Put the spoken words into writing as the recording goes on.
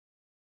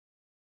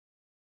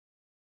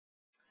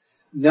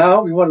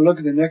Now we want to look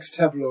at the next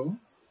tableau.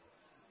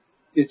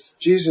 It's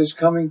Jesus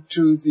coming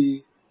to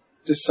the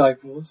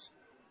disciples.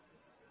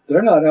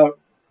 They're not out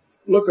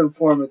looking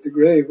for him at the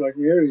grave like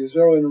Mary is.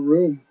 They're in a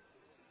room.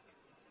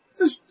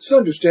 It's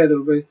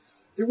understandable.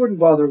 They wouldn't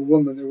bother a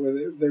woman.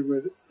 They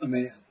were a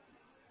man.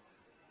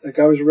 That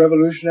guy was a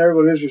revolutionary,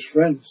 but here's his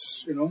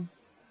friends, you know.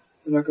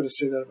 They're not going to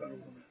say that about a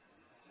woman.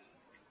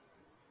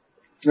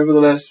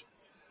 Nevertheless,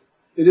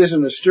 it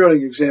isn't a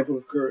sterling example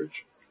of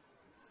courage.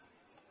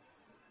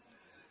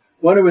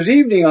 When it was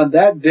evening on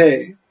that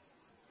day,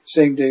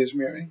 same day as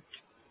Mary,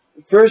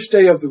 the first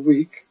day of the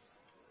week,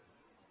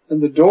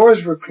 and the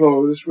doors were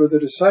closed where the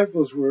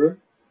disciples were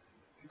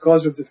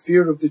because of the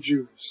fear of the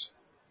Jews.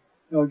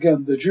 Now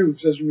again, the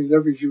Jews doesn't mean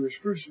every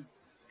Jewish person,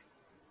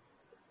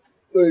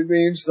 but it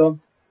means the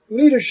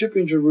leadership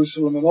in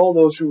Jerusalem and all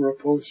those who were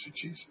opposed to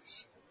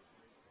Jesus.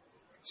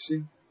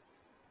 See?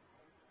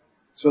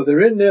 So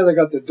they're in there, they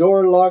got the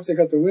door locked, they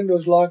got the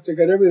windows locked, they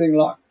got everything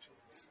locked.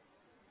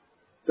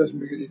 Doesn't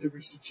make any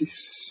difference to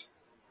Jesus.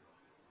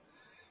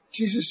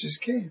 Jesus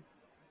just came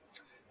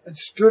and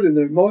stood in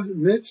their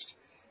midst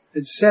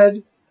and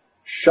said,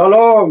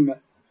 Shalom.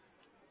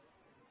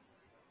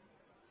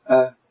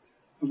 I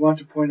want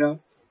to point out,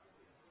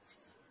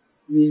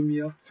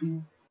 Nehemiah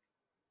 2.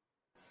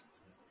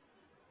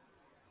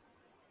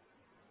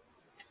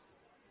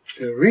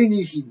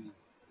 Erini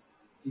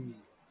himi.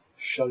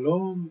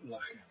 Shalom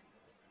lachem.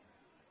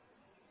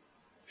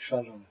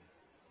 Shalom.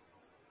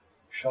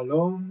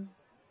 Shalom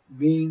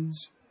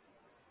means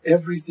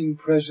everything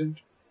present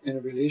in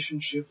a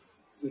relationship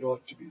that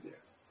ought to be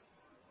there.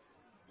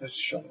 That's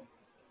shalom.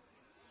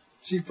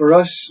 See, for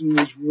us in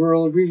this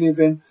world we live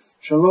in,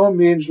 shalom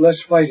means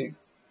less fighting.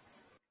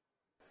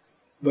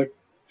 But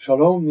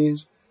shalom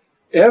means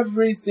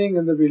everything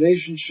in the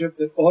relationship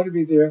that ought to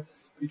be there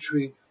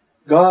between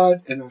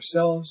God and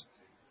ourselves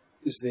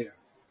is there.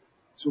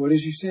 So what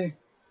is he saying?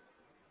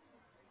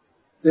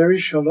 There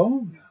is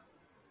shalom now.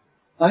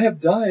 I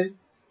have died,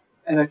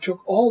 and I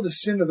took all the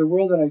sin of the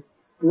world and I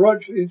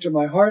brought it into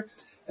my heart,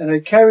 and I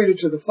carried it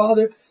to the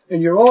Father,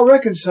 and you're all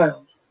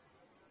reconciled.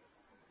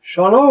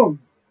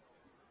 Shalom.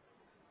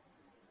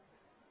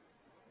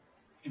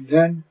 And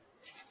then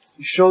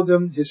he showed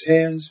them his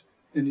hands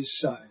and his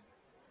side.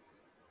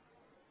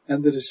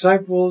 And the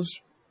disciples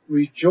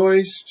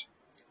rejoiced,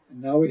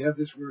 and now we have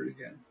this word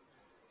again,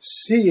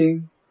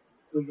 seeing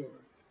the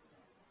Lord.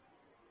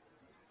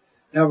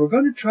 Now we're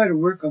going to try to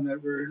work on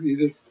that word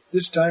either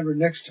this time or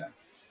next time.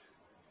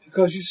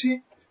 Because you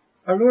see,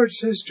 our Lord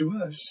says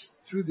to us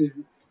through the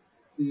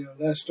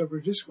Last Supper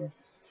discourse,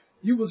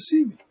 you will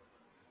see me.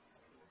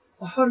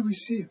 Well, how do we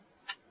see him?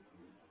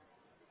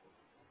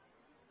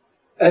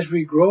 As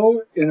we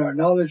grow in our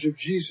knowledge of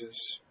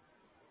Jesus,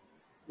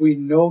 we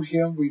know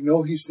him, we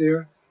know he's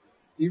there,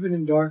 even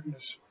in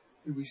darkness,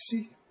 and we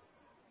see him.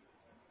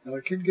 Now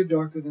it can get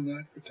darker than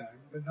that for time,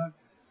 but not,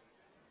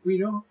 we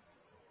know.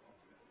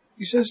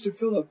 He says to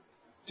Philip,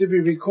 to be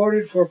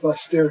recorded for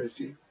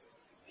posterity,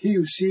 he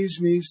who sees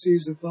me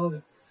sees the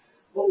Father.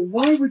 Well,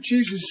 why would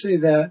Jesus say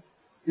that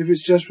if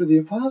it's just for the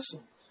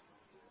apostles?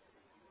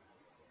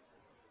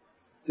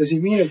 Does he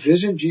mean a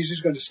vision? Jesus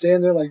is going to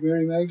stand there like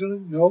Mary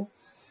Magdalene? No.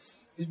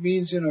 It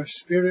means in our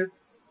spirit,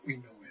 we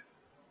know him.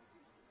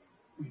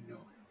 We know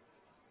him.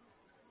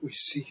 We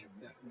see him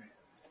that way.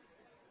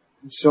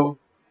 And so,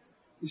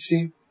 you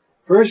see,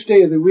 first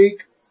day of the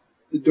week,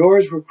 the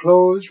doors were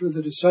closed where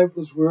the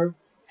disciples were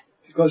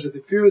because of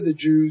the fear of the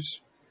Jews.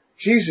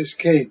 Jesus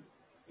came.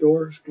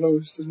 Doors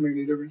closed, doesn't make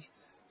any difference.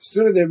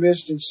 Stood in their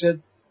midst and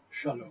said,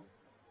 Shalom.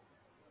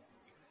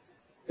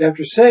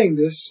 After saying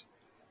this,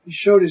 he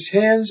showed his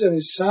hands and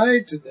his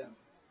side to them.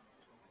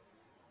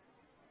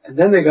 And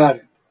then they got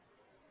it.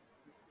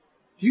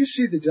 Do you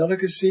see the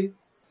delicacy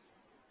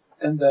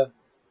and the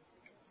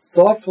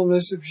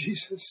thoughtfulness of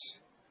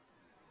Jesus?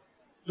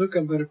 Look,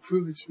 I'm going to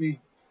prove it's me.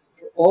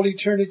 For all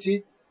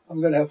eternity, I'm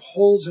going to have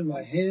holes in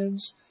my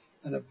hands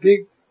and a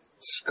big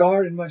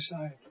scar in my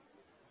side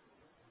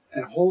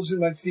and holes in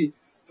my feet.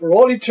 For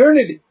all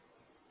eternity.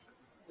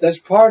 That's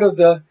part of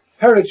the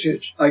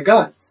heritage I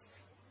got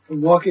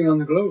from walking on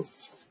the globe.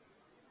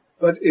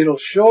 But it'll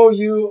show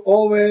you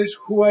always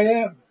who I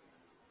am.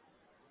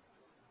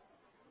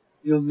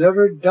 You'll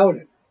never doubt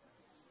it.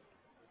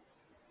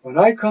 When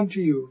I come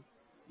to you,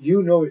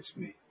 you know it's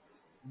me.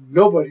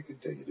 Nobody can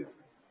tell you different.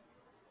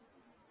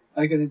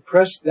 I can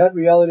impress that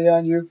reality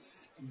on you.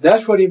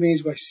 That's what he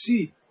means by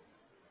see.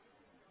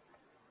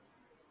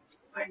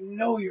 I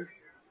know you're here.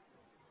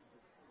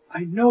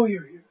 I know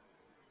you're here.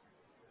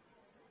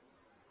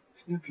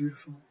 Isn't that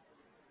beautiful?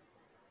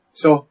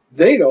 So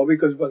they know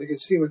because they can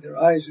see with their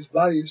eyes his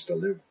body is still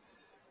there.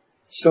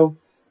 So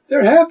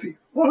they're happy.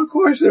 Well, of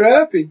course they're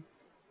happy.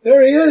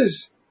 There he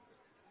is.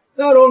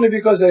 Not only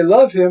because they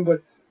love him,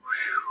 but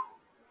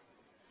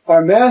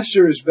our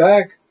master is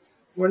back.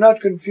 We're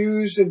not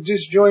confused and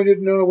disjointed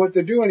and don't know what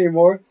to do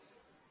anymore.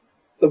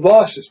 The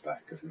boss is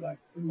back, if you like.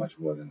 Much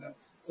more than that.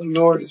 The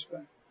Lord is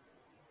back.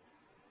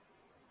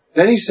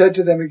 Then he said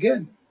to them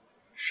again,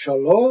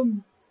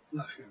 Shalom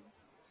lachem.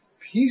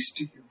 Peace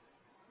to you.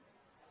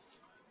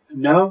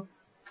 And now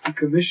he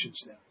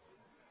commissions them.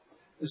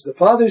 As the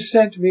Father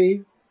sent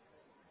me,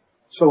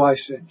 so I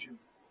send you.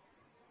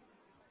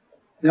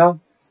 Now,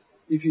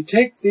 if you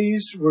take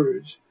these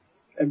words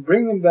and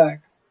bring them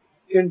back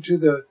into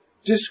the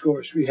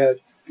discourse we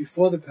had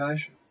before the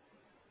Passion,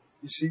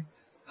 you see,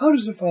 how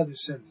does the Father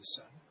send the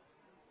Son?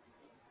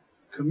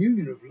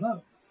 Communion of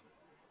love.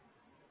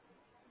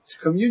 It's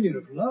communion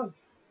of love.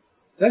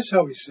 That's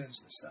how he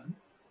sends the Son.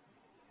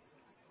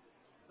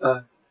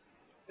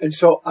 And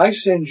so I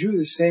send you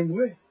the same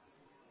way.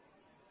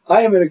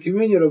 I am in a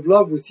communion of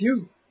love with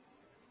you.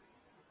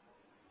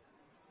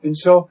 And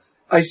so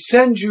I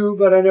send you,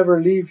 but I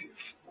never leave you.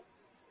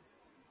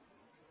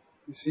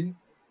 You see?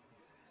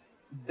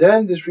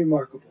 Then this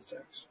remarkable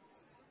text.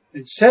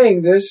 In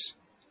saying this,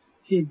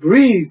 he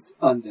breathed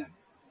on them.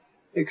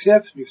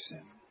 Except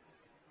Lucen.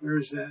 Where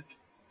is that?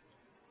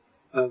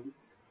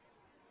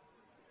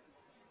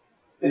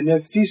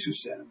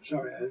 Enephysusen. I'm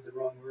sorry, I had the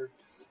wrong word.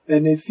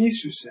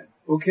 Enephysusen.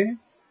 Okay?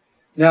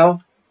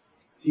 Now,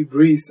 he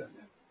breathed on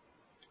them.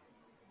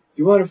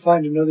 You want to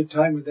find another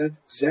time when that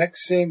exact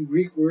same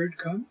Greek word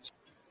comes?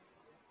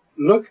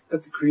 Look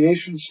at the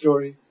creation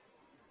story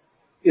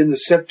in the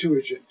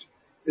Septuagint,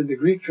 in the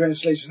Greek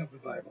translation of the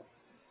Bible.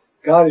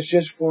 God has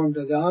just formed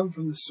Adam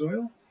from the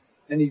soil,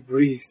 and he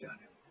breathed on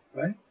him,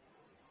 right?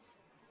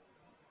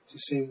 It's the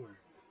same word.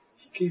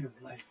 He gave him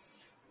life.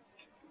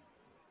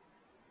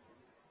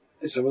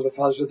 And some of the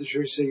fathers of the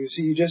church say, you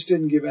see, you just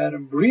didn't give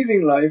Adam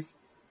breathing life,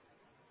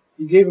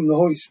 you gave him the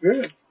Holy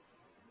Spirit.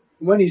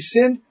 When he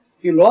sinned,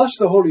 he lost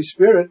the Holy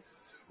Spirit,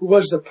 who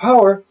was the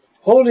power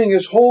holding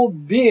his whole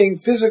being,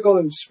 physical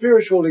and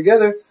spiritual,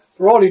 together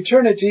for all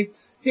eternity.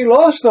 He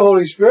lost the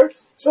Holy Spirit,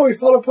 so he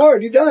fell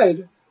apart. He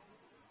died.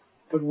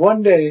 But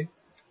one day,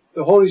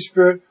 the Holy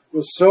Spirit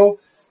will so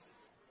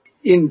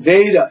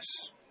invade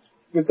us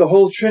with the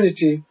whole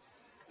Trinity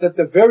that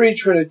the very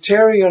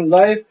Trinitarian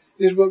life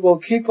is what will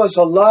keep us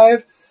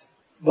alive,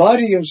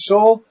 body and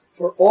soul,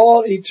 for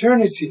all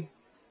eternity.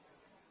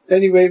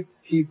 Anyway,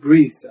 he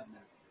breathed on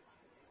them.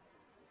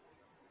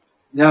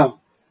 Now,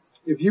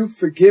 if you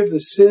forgive the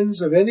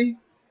sins of any,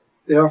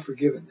 they are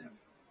forgiven them.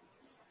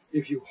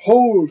 If you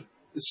hold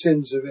the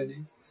sins of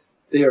any,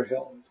 they are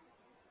held.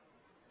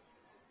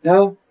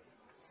 Now,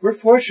 we're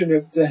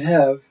fortunate to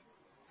have,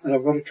 and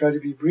I'm going to try to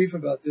be brief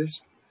about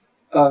this,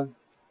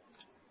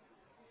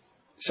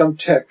 some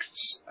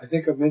texts. I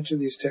think I've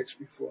mentioned these texts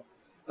before.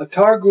 A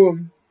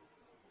Targum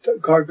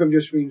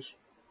just means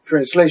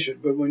translation,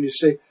 but when you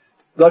say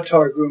the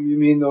Targum, you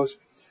mean those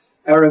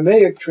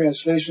Aramaic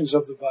translations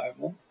of the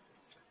Bible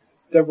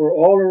that were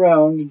all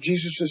around in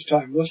Jesus'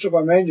 time. Most of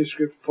our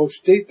manuscripts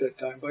post-date that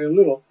time by a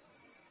little,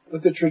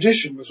 but the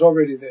tradition was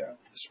already there.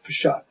 It's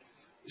Peshat.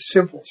 It's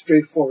simple,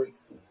 straightforward,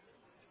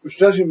 which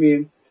doesn't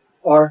mean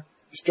our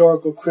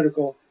historical,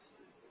 critical,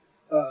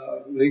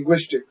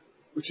 linguistic,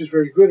 which is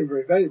very good and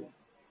very valuable.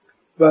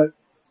 But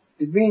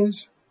it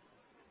means,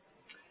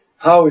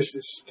 how is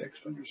this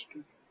text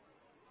understood?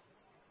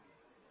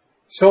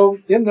 So,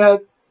 in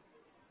that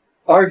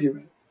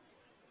argument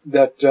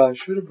that I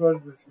should have brought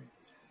it with me.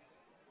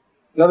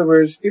 In other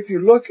words, if you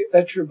look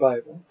at your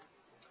Bible,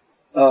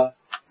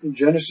 in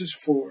Genesis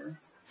 4,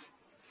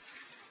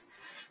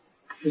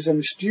 there's a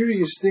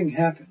mysterious thing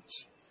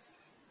happens.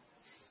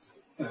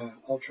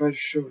 I'll try to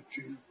show it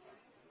to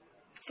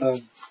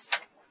you.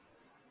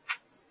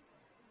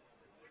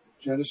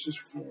 Genesis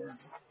 4.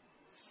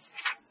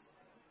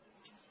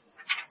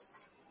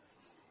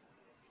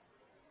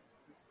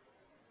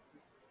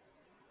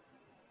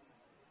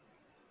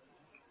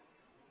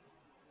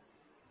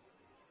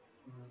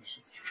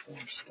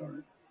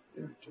 Start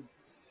there too.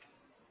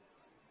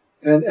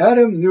 And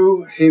Adam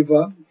knew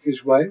Hava,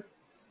 his wife,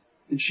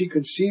 and she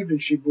conceived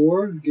and she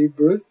bore and gave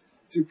birth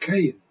to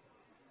Cain.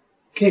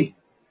 And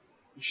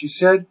she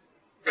said,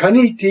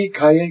 Kaniti,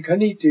 Cain,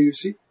 Kaniti, you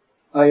see,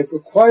 I have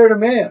acquired a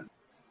man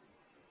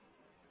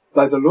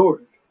by the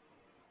Lord.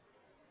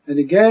 And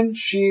again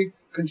she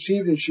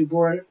conceived and she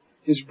bore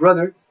his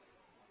brother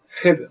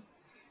Hebel.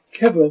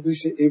 Hebel, we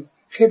say,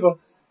 Hebel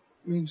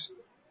means,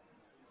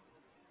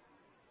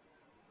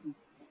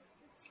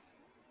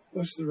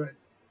 what's the right?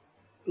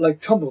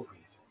 Like tumbleweed,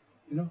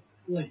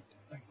 light,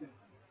 like that.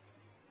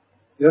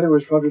 The other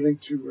was probably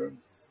linked to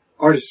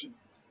artisan.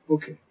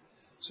 Okay.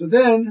 So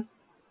then,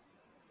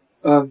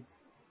 God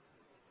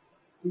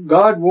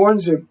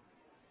warns him.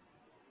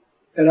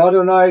 And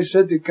Adonai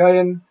said to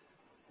Cain,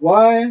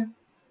 why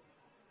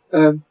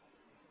are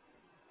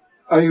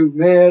you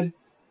mad?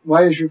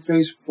 Why is your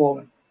face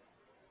fallen?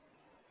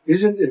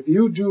 Isn't, if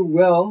you do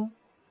well,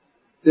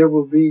 there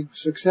will be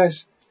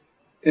success.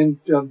 And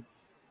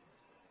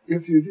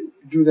if you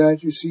do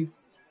that, you see,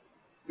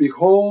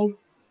 behold,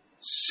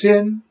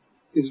 sin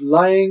is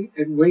lying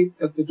at wait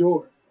at the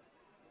door.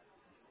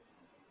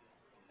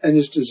 And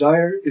his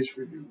desire is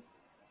for you.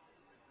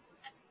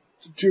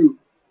 To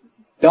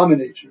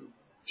dominate you.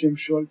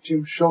 Timshol.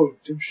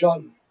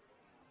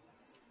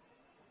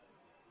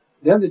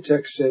 Then the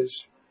text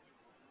says,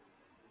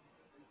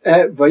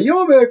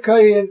 Vayomer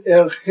Cain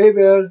el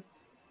Hebel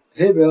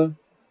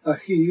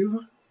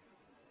Achiv,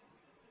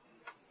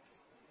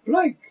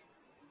 blank.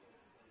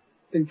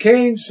 And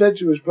Cain said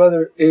to his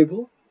brother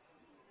Abel,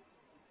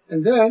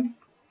 and then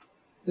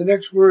the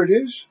next word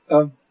is,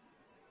 where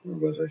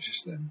was I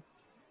just then?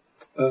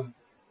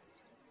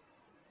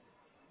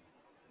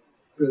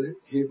 Brother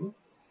Abel.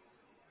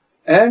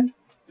 And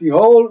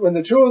behold, when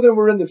the two of them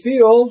were in the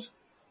field,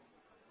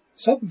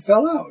 something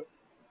fell out.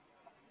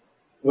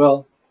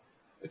 Well,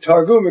 a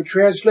Targumic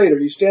translator,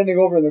 he's standing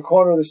over in the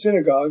corner of the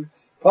synagogue,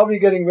 probably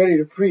getting ready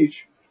to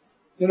preach.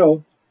 You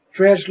know,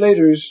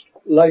 translators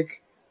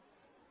like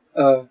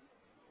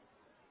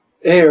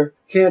air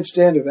can't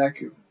stand a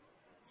vacuum.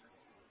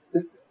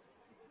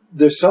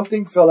 There's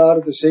something fell out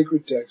of the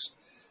sacred text,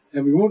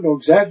 and we won't know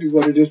exactly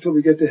what it is till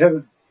we get to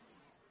heaven.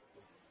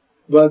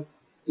 But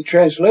the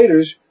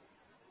translators,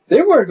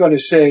 they weren't going to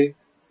say,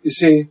 you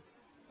see,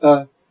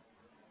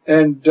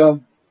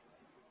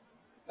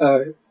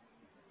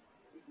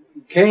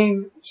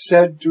 Cain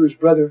said to his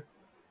brother,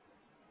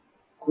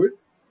 quit.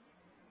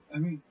 I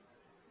mean,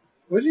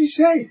 what did he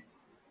say?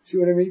 See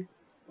what I mean?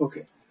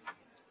 Okay.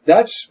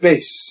 That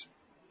space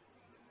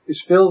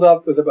is filled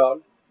up with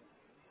about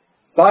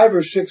 5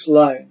 or 6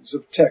 lines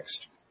of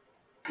text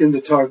in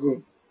the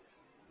Targum.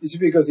 You see,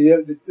 because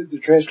the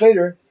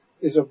translator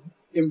is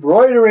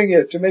embroidering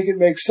it to make it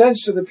make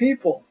sense to the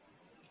people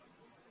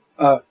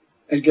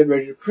and get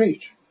ready to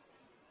preach.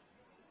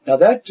 Now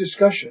that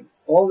discussion,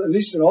 at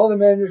least in all the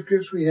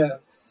manuscripts we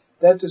have,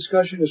 that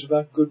discussion is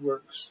about good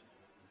works.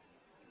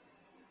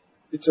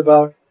 It's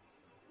about,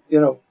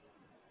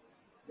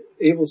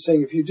 Abel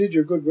saying, if you did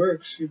your good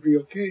works, you'd be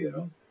okay,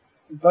 And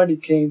finally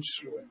Cain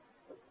slew him.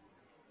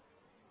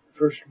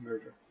 First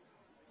murder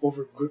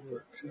over good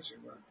works, as it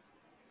were.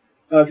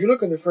 Now, if you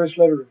look in the first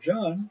letter of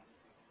John,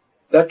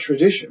 that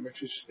tradition,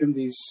 which is in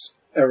these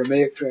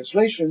Aramaic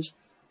translations,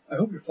 I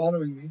hope you're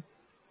following me.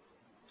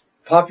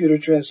 Popular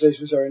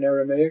translations are in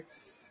Aramaic.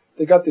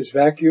 They got this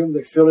vacuum,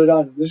 they fill it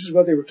on. This is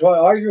what they were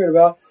arguing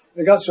about.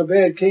 And it got so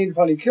bad, Cain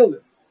finally killed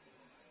him.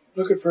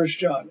 Look at 1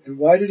 John. And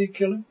why did he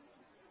kill him?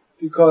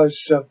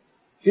 Because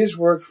his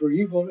works were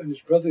evil and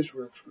his brother's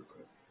works were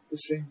good. The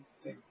same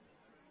thing.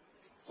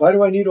 Why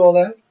do I need all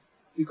that?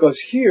 Because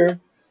here,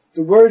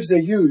 the words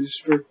they use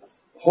for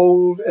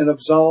hold and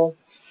absolve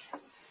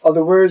are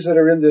the words that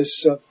are in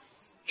this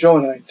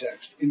Johannine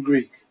text in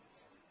Greek.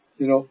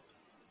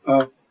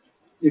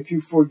 If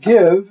you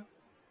forgive,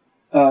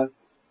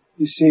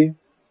 you see,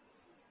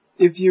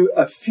 if you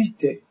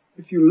afite,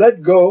 if you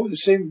let go, the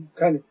same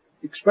kind of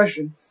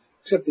expression,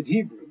 except in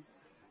Hebrew,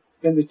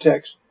 in the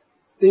text,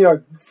 they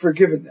are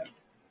forgiven them.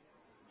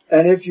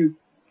 And if you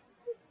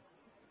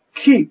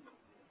keep,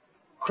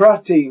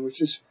 krati,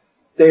 which is,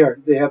 they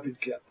have been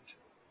kept.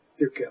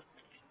 They're kept.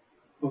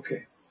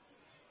 Okay.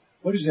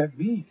 What does that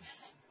mean?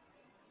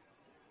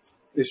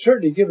 They're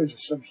certainly given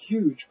us some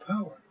huge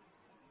power.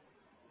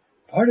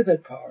 Part of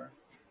that power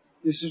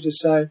is to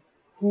decide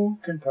who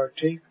can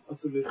partake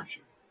of the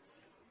liturgy.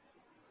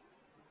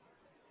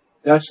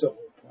 That's the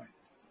whole point.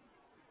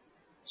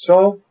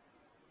 So,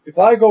 if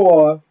I go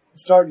off and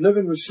start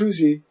living with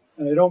Susie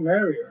and I don't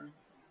marry her,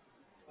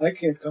 I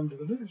can't come to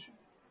the liturgy.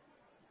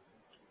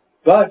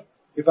 But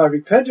if I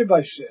repented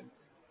my sin,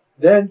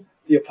 then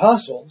the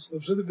apostles,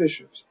 those are the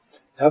bishops,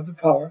 have the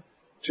power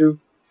to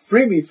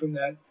free me from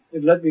that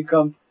and let me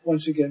come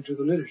once again to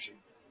the liturgy.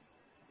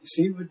 You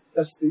see,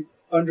 that's the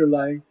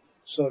underlying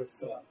sort of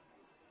thought.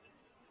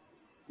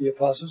 The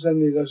apostles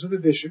and those are the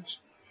bishops.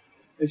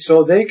 And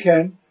so they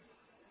can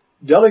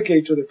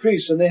delegate to the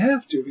priests, and they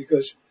have to,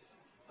 because,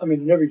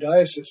 in every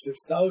diocese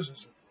there's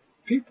thousands of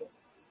people.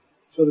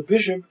 So the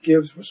bishop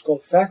gives what's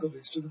called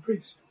faculties to the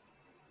priest.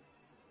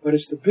 But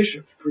it's the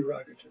bishop's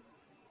prerogative.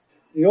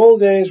 In the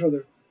old days, when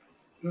the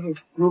little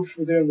groups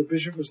were there and the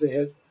bishop was the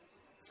head,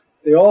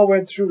 they all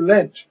went through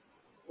Lent,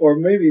 or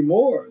maybe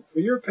more, for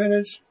your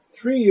penance,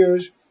 3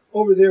 years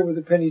over there with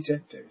the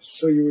penitentes.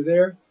 So you were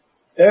there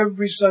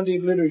every Sunday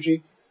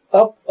liturgy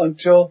up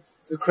until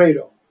the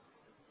credo.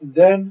 And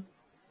then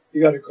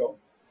you got to go.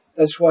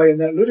 That's why in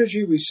that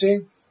liturgy we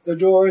sing, the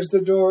doors,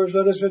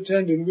 let us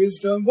attend in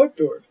wisdom. What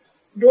doors?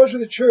 The doors of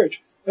the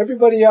church.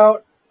 Everybody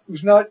out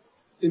who's not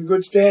in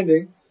good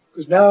standing,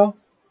 because now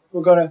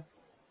we're going to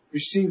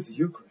receive the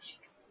Eucharist.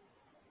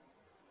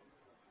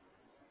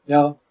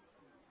 Now,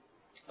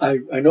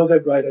 I know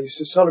that rite. I used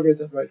to celebrate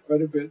that rite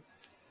quite a bit.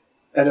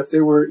 And if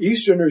there were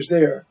Easterners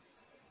there,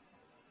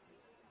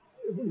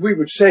 we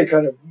would say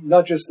kind of,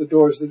 not just the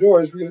doors,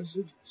 because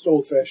it's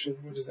old-fashioned.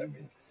 What does that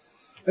mean?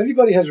 If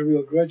anybody has a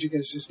real grudge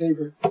against his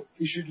neighbor,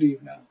 he should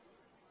leave now.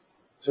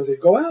 So they'd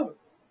go out.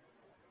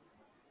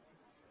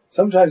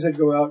 Sometimes they'd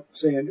go out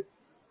saying,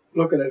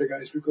 looking at the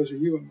guys, because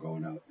of you, I'm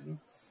going out,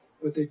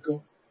 But they'd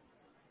go.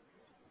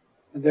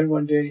 And then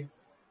one day,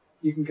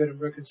 you can get him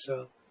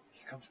reconciled.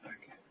 He comes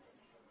back in.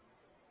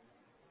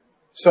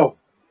 So,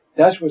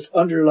 that's what's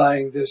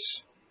underlying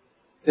this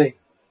thing.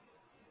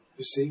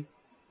 You see?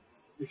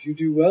 If you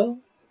do well,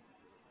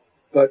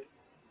 but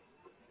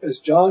as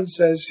John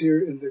says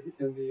here in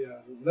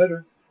the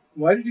letter,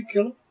 why did he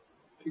kill him?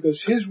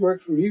 Because his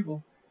works were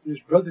evil and his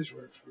brother's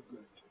works were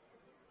good.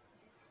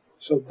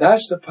 So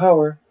that's the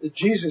power that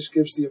Jesus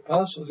gives the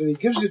apostles, and he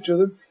gives it to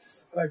them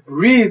by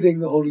breathing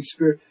the Holy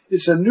Spirit.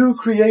 It's a new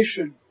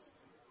creation.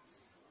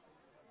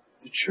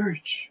 The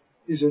church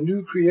is a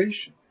new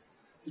creation.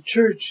 The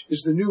church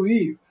is the new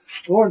Eve,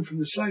 born from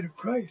the side of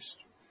Christ.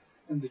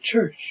 And the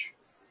church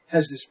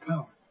has this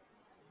power.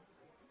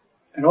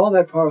 And all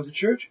that power of the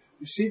church,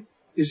 you see,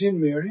 is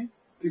in Mary,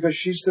 because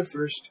she's the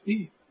first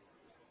Eve.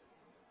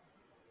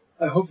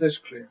 I hope that's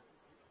clear.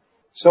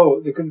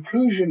 So the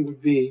conclusion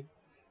would be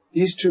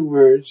these two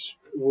words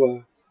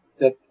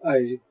that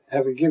I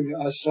have given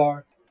you,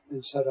 Asar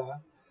and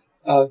Sarah.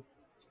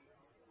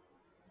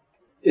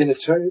 In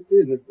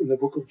the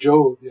book of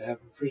Job, you have,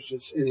 for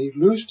instance, and he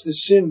loosed the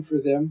sin for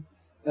them.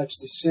 That's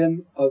the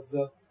sin of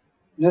the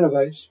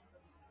Ninevites,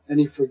 and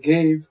he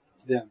forgave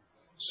them.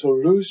 So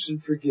loose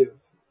and forgive.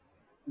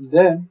 And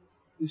then,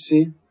 you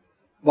see,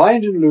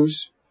 bind and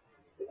loose,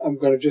 I'm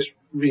going to just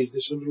read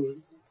this a little,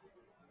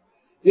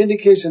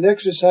 indicates an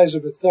exercise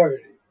of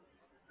authority,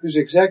 whose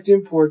exact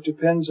import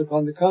depends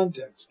upon the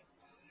context.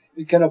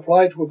 It can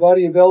apply to a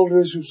body of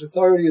elders whose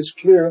authority is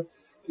clear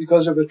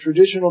because of a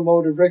traditional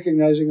mode of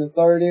recognizing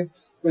authority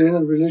within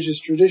a religious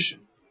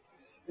tradition.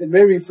 It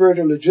may refer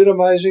to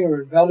legitimizing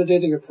or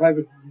invalidating a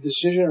private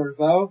decision or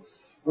vow,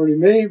 or it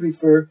may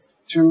refer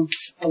to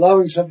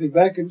allowing someone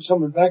back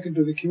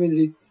into the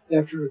community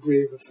after a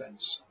grave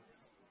offense.